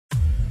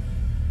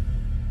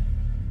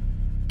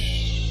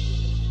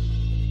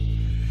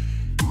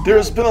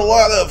There's been a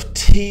lot of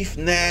teeth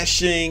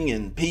gnashing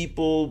and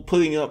people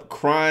putting up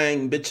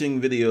crying,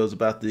 bitching videos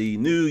about the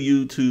new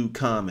YouTube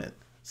comment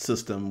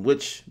system,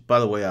 which, by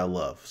the way, I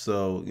love.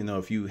 So,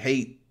 if you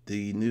hate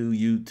the new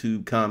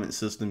YouTube comment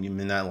system, you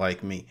may not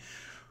like me.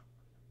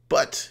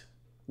 But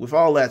with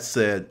all that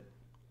said,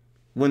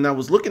 when I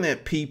was looking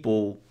at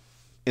people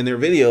in their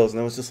videos, and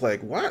I was just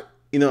like, what?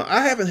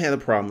 I haven't had a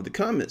problem with the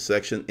comment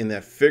section, and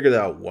I figured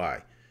out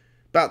why.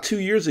 About 2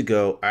 years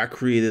ago, I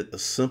created a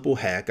simple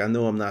hack. I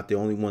know I'm not the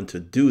only one to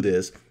do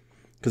this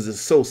because it's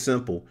so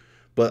simple,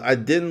 but I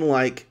didn't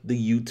like the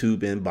YouTube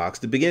inbox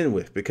to begin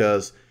with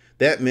because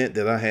that meant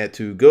that I had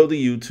to go to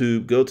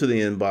YouTube, go to the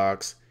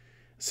inbox.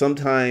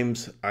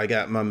 Sometimes I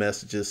got my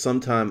messages,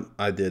 sometimes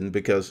I didn't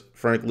because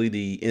frankly,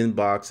 the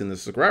inbox and the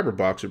subscriber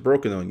box are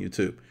broken on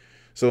YouTube.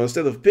 So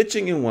instead of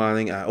bitching and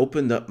whining, I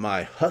opened up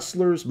my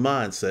hustler's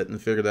mindset and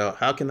figured out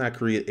how can I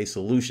create a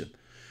solution.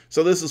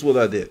 So this is what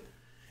I did.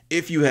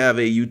 If you have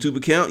a YouTube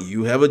account,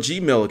 you have a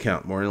Gmail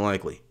account more than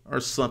likely, or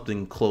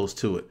something close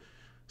to it.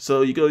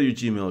 So you go to your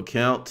Gmail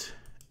account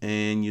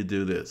and you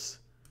do this.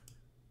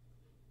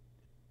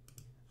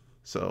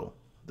 So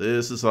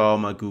this is all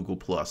my Google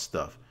Plus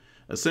stuff.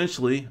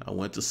 Essentially, I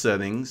went to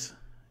settings,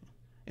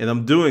 and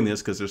I'm doing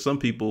this because there's some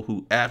people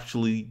who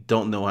actually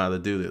don't know how to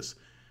do this.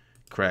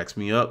 Cracks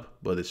me up,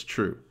 but it's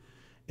true.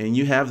 And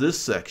you have this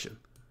section.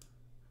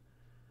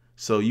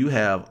 So you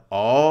have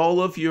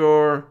all of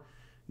your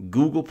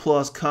Google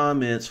Plus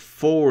comments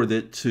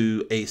forwarded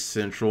to a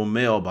central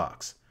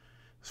mailbox.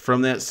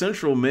 From that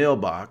central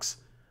mailbox,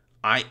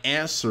 I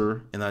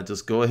answer, and I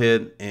just go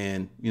ahead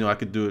and, I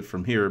could do it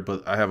from here,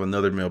 but I have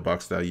another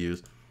mailbox that I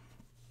use.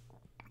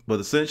 But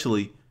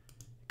essentially,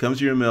 it comes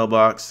to your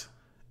mailbox,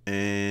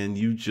 and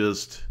you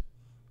just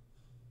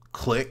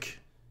click.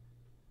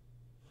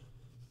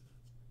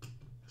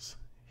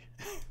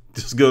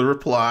 Just go to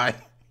reply.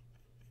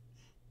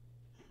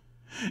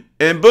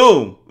 And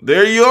boom,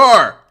 there you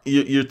are.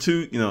 You're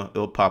too,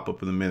 it'll pop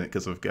up in a minute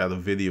because I've got a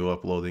video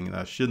uploading and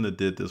I shouldn't have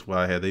did this while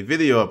I had a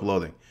video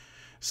uploading.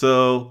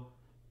 So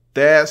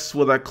that's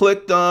what I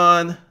clicked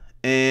on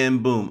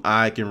and boom,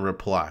 I can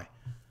reply.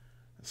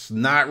 It's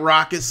not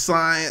rocket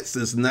science.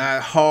 It's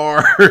not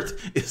hard.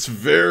 It's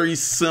very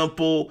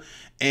simple.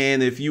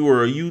 And if you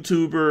are a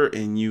YouTuber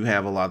and you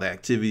have a lot of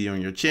activity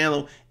on your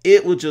channel,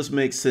 it would just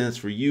make sense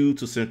for you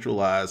to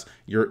centralize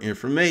your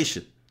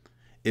information.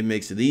 It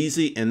makes it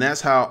easy, and that's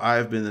how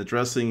I've been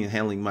addressing and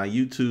handling my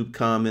YouTube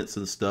comments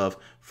and stuff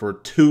for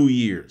 2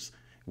 years.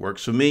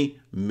 Works for me,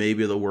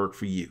 maybe it'll work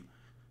for you.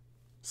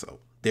 So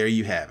there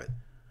you have it.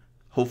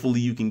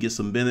 Hopefully you can get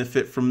some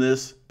benefit from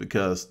this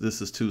because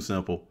this is too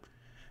simple.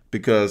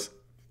 Because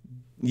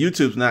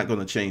YouTube's not going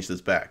to change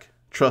this back.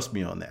 Trust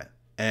me on that.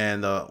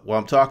 And while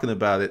I'm talking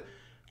about it,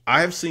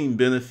 I have seen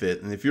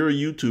benefit. And if you're a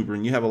YouTuber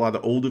and you have a lot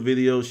of older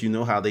videos, you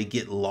know how they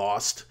get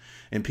lost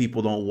and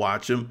people don't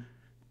watch them.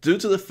 Due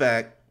to the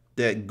fact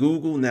that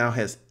Google now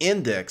has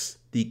indexed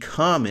the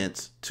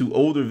comments to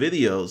older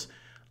videos,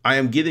 I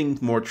am getting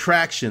more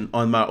traction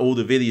on my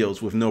older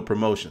videos with no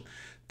promotion.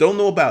 Don't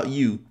know about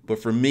you,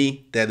 but for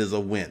me, that is a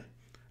win.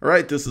 All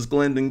right, this is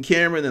Glendon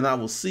Cameron, and I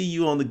will see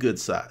you on the good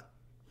side.